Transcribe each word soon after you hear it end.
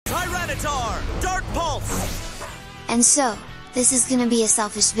Minotaur! Dark Pulse! And so, this is gonna be a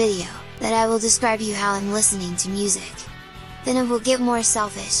selfish video, that I will describe you how I'm listening to music. Then it will get more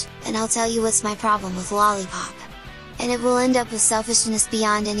selfish, and I'll tell you what's my problem with Lollypop. And it will end up with selfishness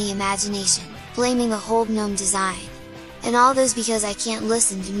beyond any imagination, blaming the whole GNOME design. And all those because I can't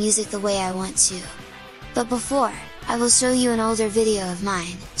listen to music the way I want to. But before, I will show you an older video of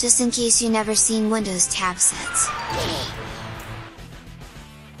mine, just in case you never seen Windows tab sets.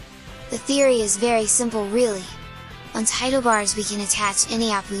 The theory is very simple really. On Headerbars we can attach any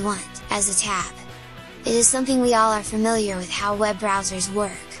app we want, as a tab. It is something we all are familiar with how web browsers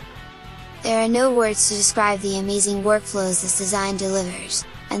work. There are no words to describe the amazing workflows this design delivers,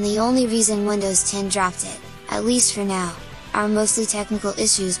 and the only reason Windows 10 dropped it, at least for now, are mostly technical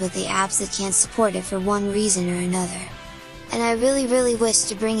issues with the apps that can't support it for one reason or another. And I really wish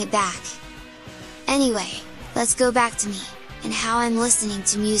to bring it back. Anyway, let's go back to me, and how I'm listening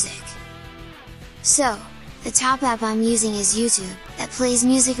to music. So, the top app I'm using is YouTube, that plays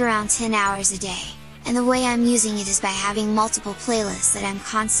music around 10 hours a day. And the way I'm using it is by having multiple playlists that I'm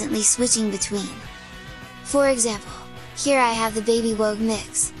constantly switching between. For example, here I have the Baby Wogue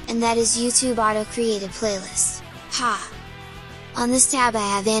mix, and that is YouTube auto-created playlist. Ha! On this tab I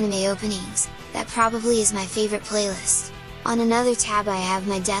have anime openings, that probably is my favorite playlist. On another tab I have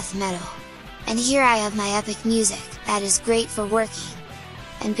my death metal. And here I have my epic music, that is great for working.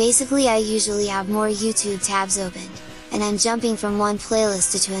 And basically I usually have more YouTube tabs opened, and I'm jumping from one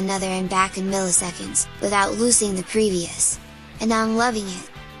playlist to another and back in milliseconds, without losing the previous. And I'm loving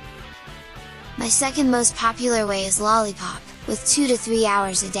it! My second most popular way is Lollypop, with 2 to 3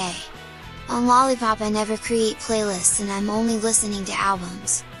 hours a day. On Lollypop I never create playlists and I'm only listening to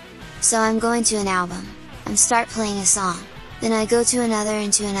albums. So I'm going to an album, and start playing a song, then I go to another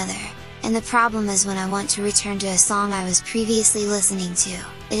and to another, and the problem is when I want to return to a song I was previously listening to,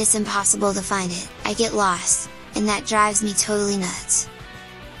 it is impossible to find it, I get lost, and that drives me totally nuts.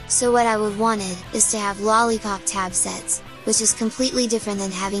 So what I would wanted, is to have Lollypop tab sets, which is completely different than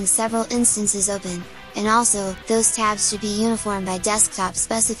having several instances open, and also, those tabs should be uniform by desktop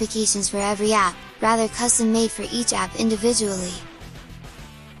specifications for every app, rather custom made for each app individually.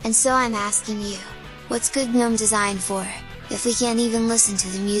 And so I'm asking you, what's good GNOME design for, if we can't even listen to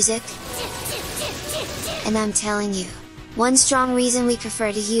the music? And I'm telling you, one strong reason we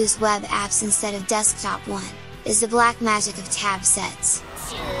prefer to use web apps instead of desktop one, is the black magic of tab sets.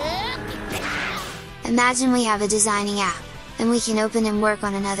 Imagine we have a designing app, and we can open and work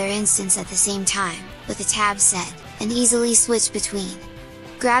on another instance at the same time, with a tab set, and easily switch between.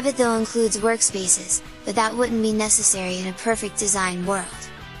 Gravit though includes workspaces, but that wouldn't be necessary in a perfect design world.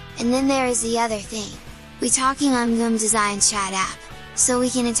 And then there is the other thing, we talking on GNOME Design Chat app, so we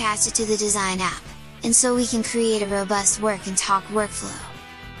can attach it to the design app, and so we can create a robust work and talk workflow.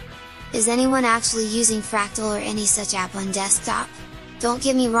 Is anyone actually using Fractal or any such app on desktop? Don't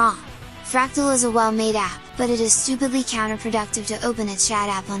get me wrong, Fractal is a well-made app, but it is stupidly counterproductive to open a chat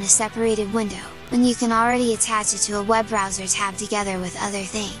app on a separated window, when you can already attach it to a web browser tab together with other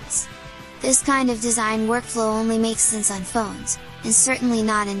things. This kind of design workflow only makes sense on phones, and certainly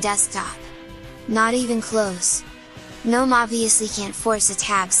not in desktop. Not even close. GNOME obviously can't force a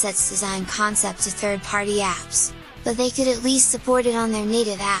tab sets design concept to third-party apps, but they could at least support it on their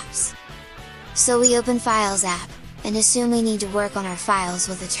native apps. So we open Files app, and assume we need to work on our files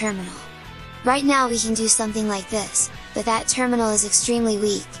with a terminal. Right now we can do something like this, but that terminal is extremely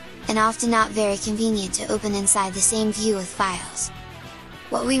weak, and often not very convenient to open inside the same view with files.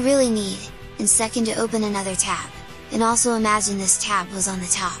 What we really need, and second to open another tab, and also imagine this tab was on the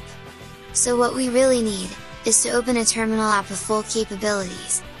top. So what we really need, is to open a terminal app with full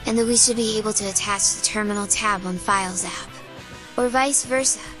capabilities, and that we should be able to attach the terminal tab on Files app. Or vice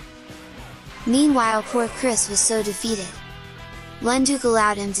versa. Meanwhile poor Chris was so defeated. Lunduke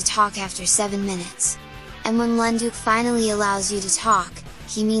allowed him to talk after 7 minutes. And when Lunduke finally allows you to talk,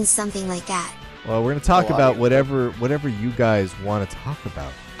 he means something like that. Well, we're going to talk about whatever you guys want to talk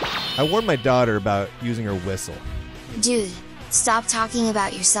about. I warned my daughter about using her whistle. Dude, stop talking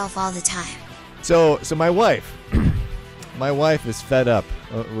about yourself all the time. So my wife, my wife is fed up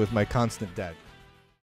with my constant debt.